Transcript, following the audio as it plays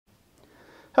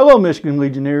Hello, Michigan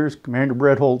Legionnaires. Commander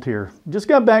Brett Holt here. Just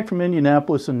got back from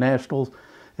Indianapolis and Nationals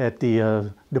at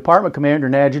the Department Commander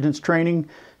and Adjutants training,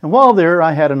 and while there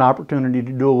I had an opportunity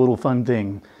to do a little fun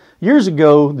thing. Years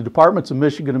ago, the departments of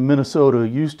Michigan and Minnesota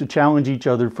used to challenge each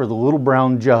other for the little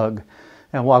brown jug,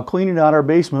 and while cleaning out our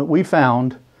basement we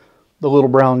found the little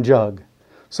brown jug.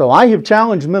 So I have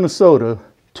challenged Minnesota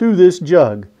to this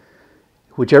jug.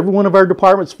 Whichever one of our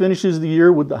departments finishes the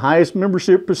year with the highest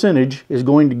membership percentage is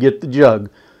going to get the jug.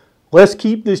 Let's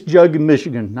keep this jug in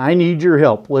Michigan. I need your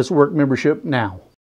help. Let's work membership now.